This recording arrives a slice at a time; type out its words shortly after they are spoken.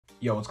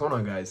Yo, what's going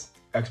on, guys?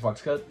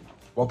 Xbox Cut.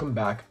 Welcome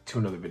back to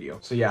another video.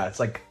 So yeah, it's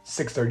like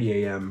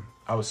 6:30 a.m.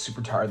 I was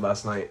super tired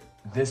last night.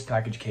 This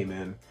package came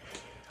in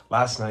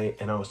last night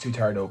and I was too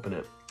tired to open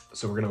it.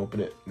 So we're gonna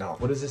open it now.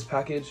 What is this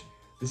package?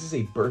 This is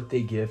a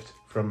birthday gift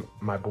from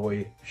my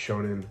boy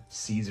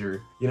Shonencesar.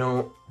 You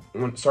know,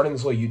 when starting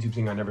this whole YouTube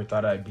thing, I never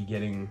thought I'd be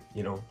getting,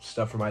 you know,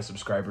 stuff from my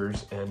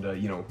subscribers and,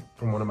 you know,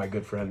 from one of my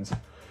good friends.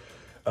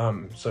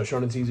 So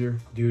Shonencesar,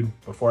 dude,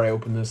 before I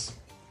open this,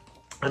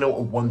 I know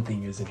what one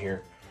thing is in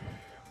here,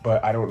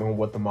 but I don't know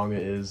what the manga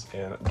is.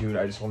 And dude,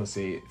 I just want to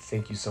say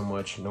thank you so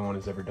much. No one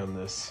has ever done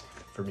this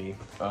for me.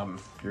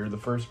 You're the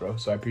first, bro,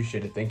 so I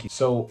appreciate it. Thank you.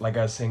 So like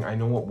I was saying, I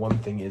know what one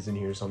thing is in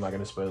here, so I'm not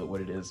gonna spoil it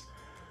what it is,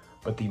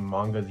 but the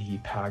manga that he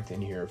packed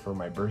in here for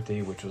my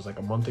birthday, which was like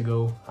a month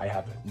ago, I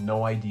have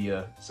no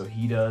idea. So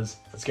he does.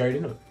 Let's get right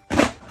into it.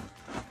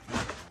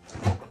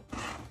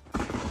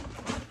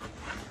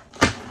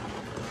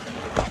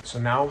 So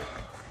now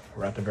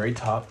we're at the very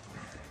top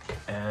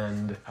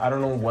and I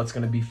don't know what's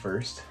gonna be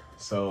first,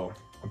 so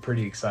I'm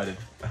pretty excited.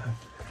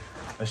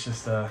 Let's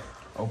just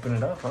open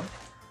it up, huh?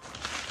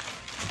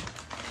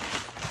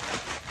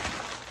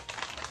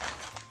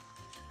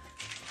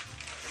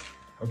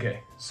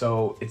 Okay,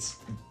 so it's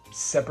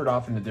separate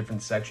off into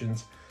different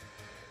sections.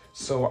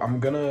 So I'm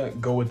gonna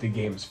go with the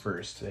games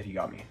first that he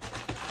got me.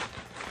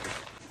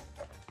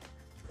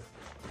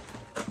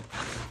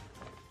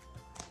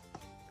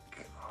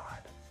 God.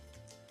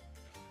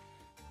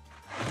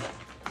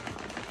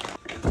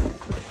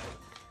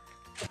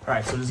 All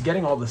right, so just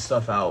getting all this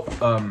stuff out.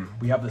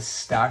 We have the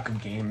stack of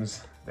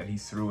games that he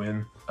threw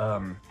in.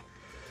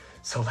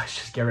 So let's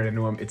just get right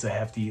into them. It's a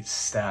hefty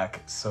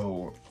stack.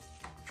 So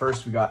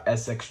first, we got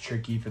SX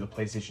Tricky for the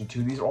PlayStation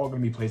 2. These are all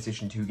going to be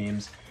PlayStation 2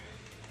 games.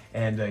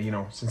 And, you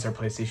know, since they're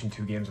PlayStation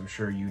 2 games, I'm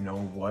sure you know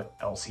what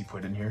else he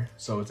put in here.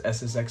 So it's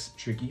SSX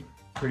Tricky.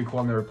 Pretty cool.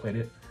 I've never played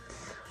it.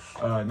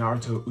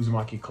 Naruto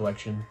Uzumaki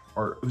Collection,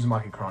 or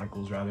Uzumaki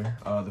Chronicles, rather.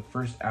 The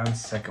first and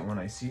second one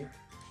I see.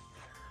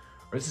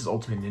 Or this is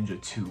Ultimate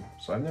Ninja 2.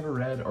 So I've never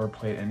read or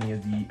played any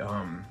of the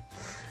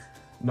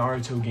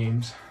Naruto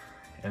games.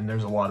 And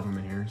there's a lot of them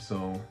in here.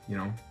 So, you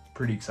know,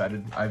 pretty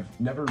excited. I've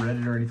never read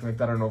it or anything like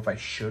that. I don't know if I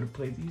should have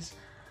played these,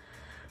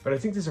 but I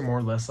think these are more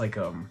or less like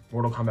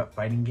Mortal Kombat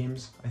fighting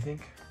games, I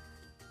think.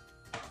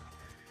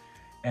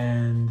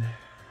 And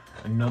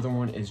another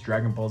one is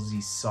Dragon Ball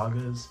Z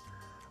Sagas.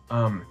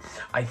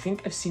 I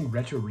think I've seen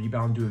Retro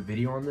Rebound do a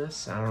video on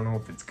this. I don't know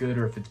if it's good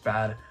or if it's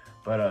bad,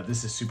 but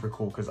this is super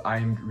cool because I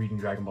am reading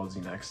Dragon Ball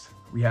Z next.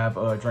 We have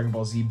Dragon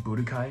Ball Z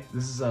Budokai.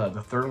 This is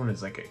the third one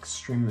is like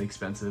extremely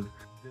expensive.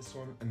 This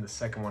one and the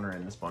second one are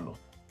in this bundle.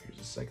 Here's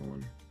the second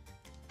one.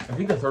 I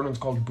think the third one's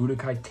called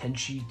Budokai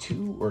Tenchi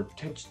 2 or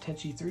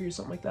Tenchi 3 or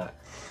something like that.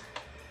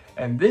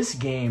 And this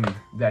game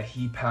that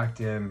he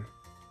packed in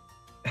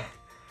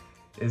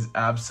is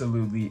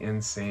absolutely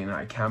insane.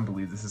 I can't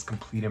believe this is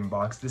complete in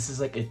box. This is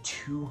like a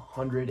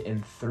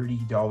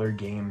 $230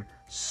 game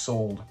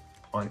sold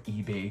on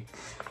eBay.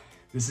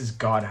 This is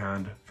God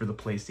Hand for the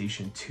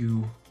PlayStation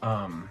 2.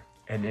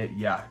 And it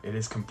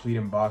is complete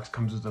in box.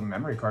 Comes with a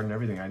memory card and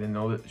everything. I didn't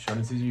know that.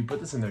 Shonencesar, you put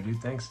this in there,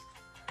 dude. Thanks.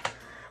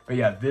 But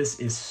yeah, this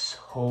is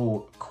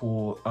so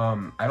cool.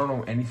 I don't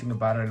know anything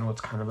about it. I know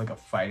it's kind of like a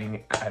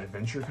fighting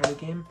adventure kind of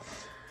game.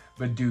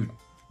 But dude,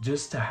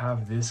 just to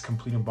have this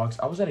complete in box.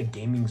 I was at a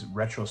gaming's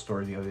retro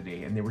store the other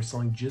day and they were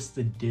selling just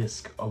the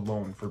disc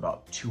alone for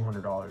about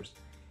 $200.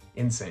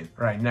 Insane.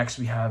 All right, next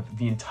we have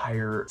the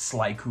entire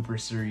Sly Cooper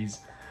series.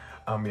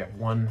 We have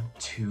 1,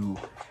 2,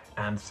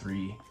 and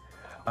 3.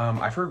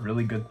 I've heard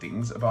really good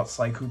things about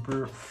Sly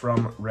Cooper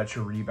from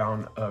Retro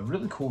Rebound, a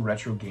really cool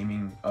retro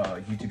gaming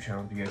YouTube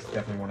channel. If you guys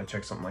definitely want to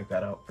check something like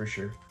that out for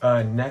sure.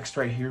 Next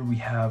right here we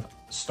have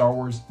Star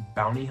Wars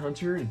Bounty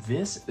Hunter.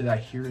 This I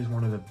hear is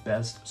one of the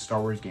best Star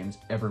Wars games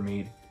ever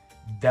made.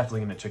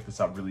 Definitely gonna check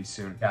this out really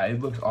soon. Yeah, it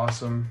looks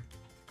awesome.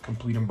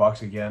 Complete in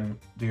box again.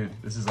 Dude,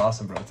 this is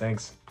awesome, bro.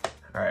 Thanks.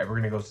 All right, we're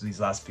gonna go through these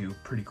last few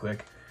pretty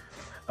quick.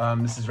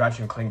 This is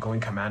Ratchet & Clank Going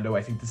Commando.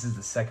 I think this is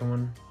the second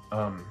one.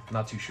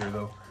 Not too sure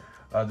though.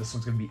 This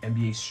one's gonna be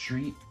NBA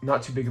Street.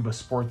 Not too big of a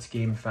sports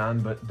game fan,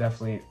 but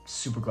definitely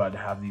super glad to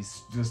have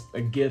these. Just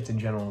a gift in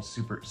general,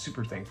 super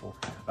thankful.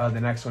 The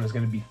next one is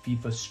gonna be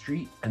FIFA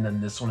Street, and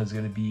then this one is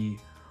gonna be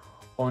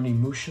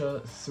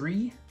Onimusha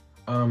 3.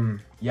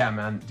 Yeah,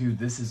 man, dude,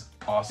 this is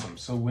awesome.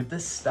 So with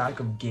this stack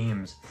of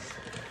games,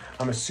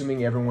 I'm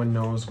assuming everyone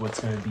knows what's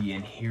gonna be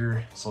in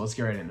here. So let's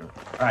get right into it.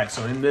 All right,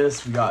 so in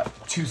this, we got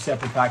 2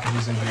 separate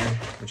packages in here,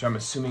 which I'm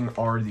assuming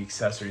are the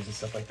accessories and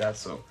stuff like that.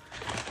 So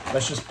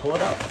let's just pull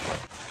it out.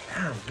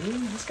 Damn,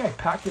 dude, this guy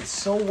packed it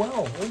so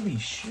well. Holy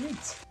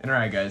shit. And all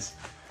right, guys,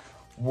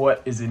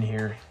 what is in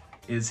here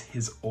is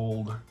his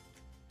old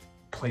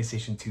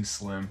PlayStation 2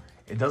 Slim.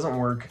 It doesn't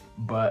work,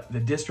 but the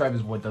disk drive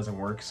is what doesn't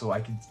work. So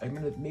I'm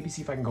gonna maybe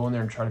see if I can go in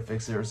there and try to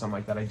fix it or something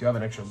like that. I do have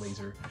an extra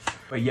laser.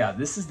 But yeah,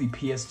 this is the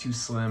PS2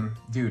 Slim.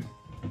 Dude,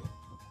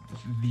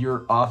 you're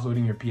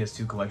offloading your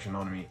PS2 collection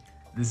onto me.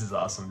 This is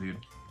awesome, dude.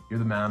 You're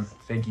the man.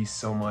 Thank you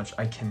so much.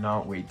 I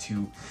cannot wait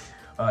to,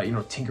 you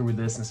know, tinker with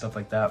this and stuff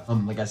like that.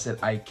 Like I said,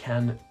 I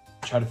can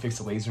try to fix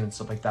the laser and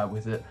stuff like that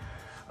with it.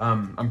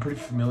 I'm pretty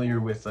familiar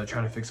with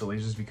trying to fix the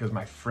lasers because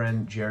my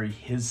friend Jerry,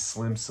 his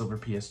slim silver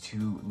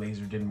PS2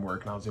 laser didn't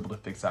work, and I was able to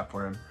fix that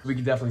for him. We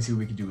could definitely see what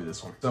we could do with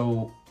this one.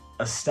 So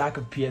a stack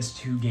of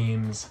PS2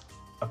 games,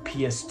 a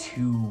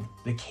PS2,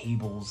 the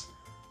cables,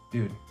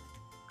 dude.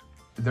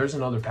 There's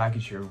another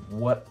package here.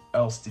 What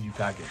else did you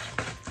package?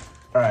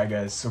 All right,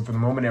 guys. So for the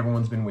moment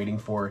everyone's been waiting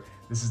for,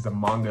 this is the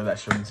manga that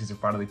Shonencesar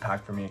finally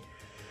packed for me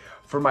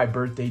for my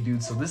birthday,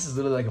 dude. So this is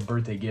literally like a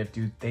birthday gift,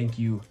 dude. Thank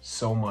you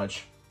so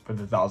much for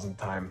the 1000th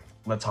time.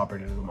 Let's hop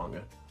right into the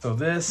manga. So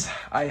this,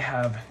 I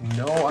have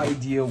no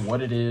idea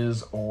what it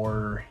is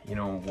or, you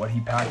know, what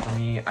he packed for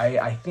me.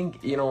 I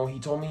think, you know, he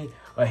told me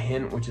a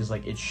hint, which is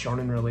like it's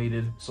shonen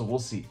related, so we'll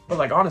see. But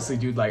like honestly,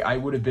 dude, like I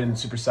would have been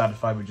super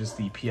satisfied with just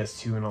the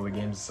PS2 and all the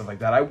games and stuff like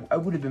that. I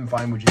would have been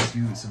fine with just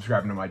you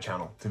subscribing to my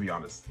channel, to be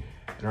honest.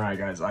 And all right,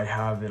 guys, I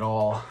have it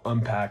all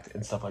unpacked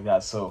and stuff like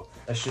that. So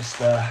let's just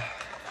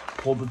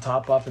pull the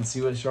top off and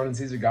see what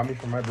Shonencesar got me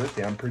for my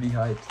birthday. I'm pretty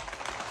hyped.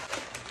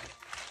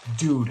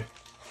 Dude,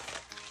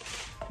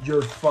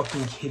 you're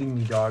fucking kidding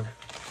me, dog.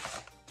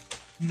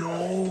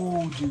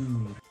 No,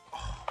 dude.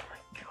 Oh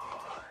my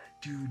god.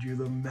 Dude, you're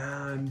the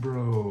man,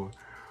 bro.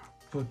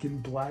 Fucking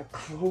Black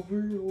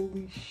Clover,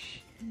 holy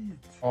shit.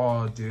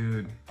 Oh,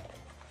 dude.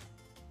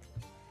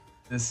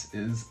 This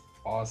is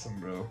awesome,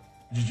 bro.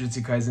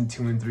 Jujutsu Kaisen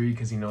 2 and 3,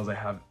 because he knows I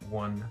have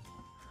 1.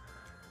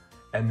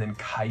 And then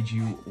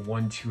Kaiju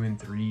 1, 2, and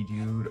 3,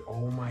 dude.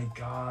 Oh my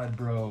god,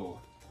 bro.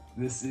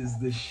 This is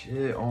the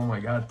shit. Oh my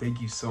god, thank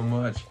you so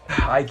much.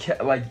 I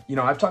can't, like, you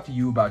know, I've talked to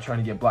you about trying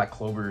to get Black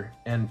Clover,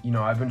 and, you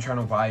know, I've been trying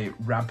to buy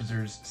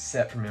Rampazer's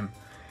set from him.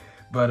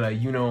 But,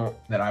 you know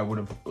that I would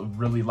have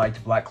really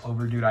liked Black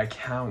Clover, dude. I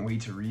can't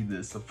wait to read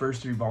this. The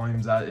first 3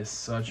 volumes, that is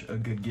such a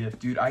good gift.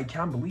 Dude, I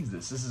can't believe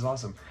this. This is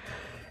awesome.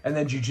 And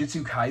then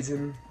Jujutsu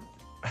Kaisen.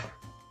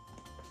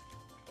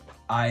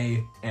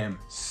 I am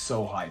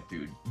so hyped,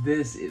 dude.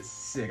 This is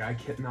sick. I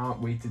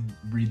cannot wait to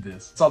read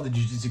this. I saw the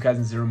Jujutsu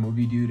Kaisen Zero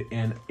movie, dude,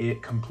 and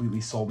it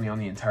completely sold me on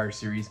the entire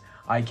series.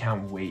 I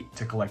can't wait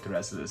to collect the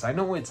rest of this. I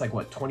know it's like,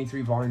 what,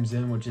 23 volumes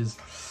in, which is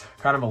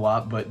kind of a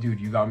lot, but dude,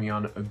 you got me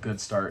on a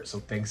good start, so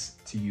thanks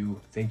to you.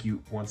 Thank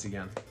you once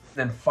again.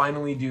 Then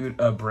finally, dude,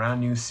 a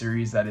brand new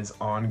series that is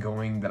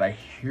ongoing that I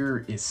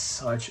hear is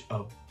such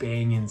a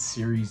banging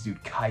series,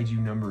 dude. Kaiju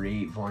number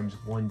 8, volumes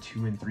 1,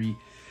 2, and 3.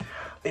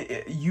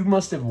 You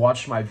must have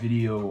watched my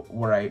video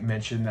where I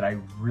mentioned that I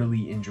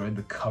really enjoyed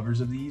the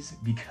covers of these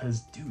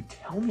because, dude,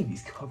 tell me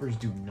these covers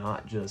do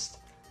not just,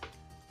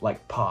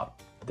 like, pop.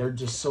 They're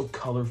just so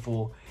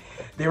colorful.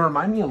 They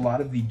remind me a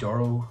lot of the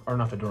Doro, or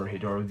not the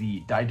Doro, the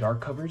Dai Dark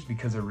covers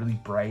because they're really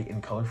bright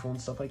and colorful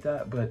and stuff like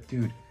that. But,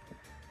 dude,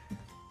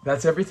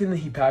 that's everything that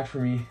he packed for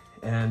me.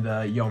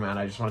 And, yo, man,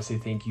 I just want to say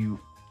thank you.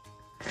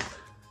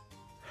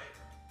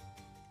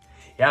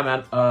 Yeah,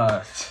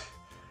 man,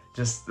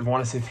 just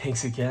want to say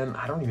thanks again.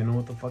 I don't even know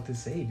what the fuck to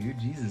say, dude.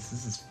 Jesus,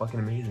 this is fucking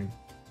amazing.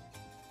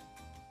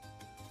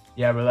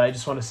 Yeah, but I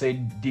just want to say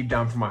deep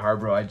down from my heart,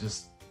 bro, I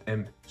just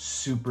am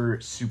super,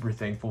 super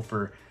thankful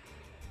for,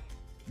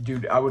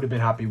 dude, I would have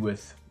been happy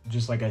with,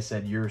 just like I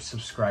said, your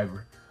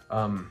subscriber.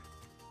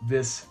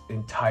 This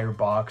entire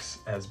box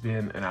has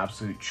been an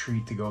absolute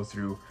treat to go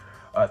through.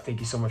 Thank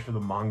you so much for the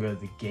manga,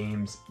 the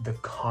games, the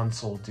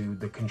console,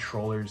 dude, the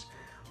controllers.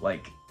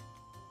 Like,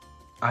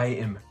 I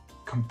am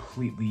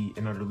completely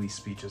and utterly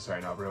speechless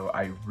right now, bro.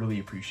 I really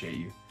appreciate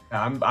you.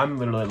 I'm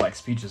literally like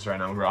speechless right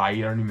now, bro. I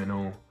don't even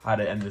know how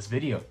to end this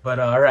video. But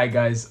alright,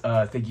 guys,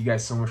 thank you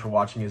guys so much for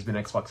watching. It's been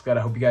Xbox God.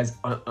 I hope you guys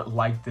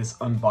liked this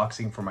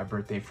unboxing for my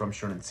birthday from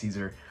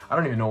Shonencesar. I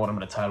don't even know what I'm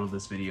gonna title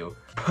this video,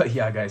 but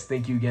yeah, guys,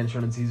 thank you again,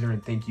 Shonencesar,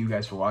 and thank you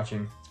guys for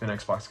watching. It's been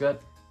Xbox God.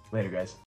 Later, guys.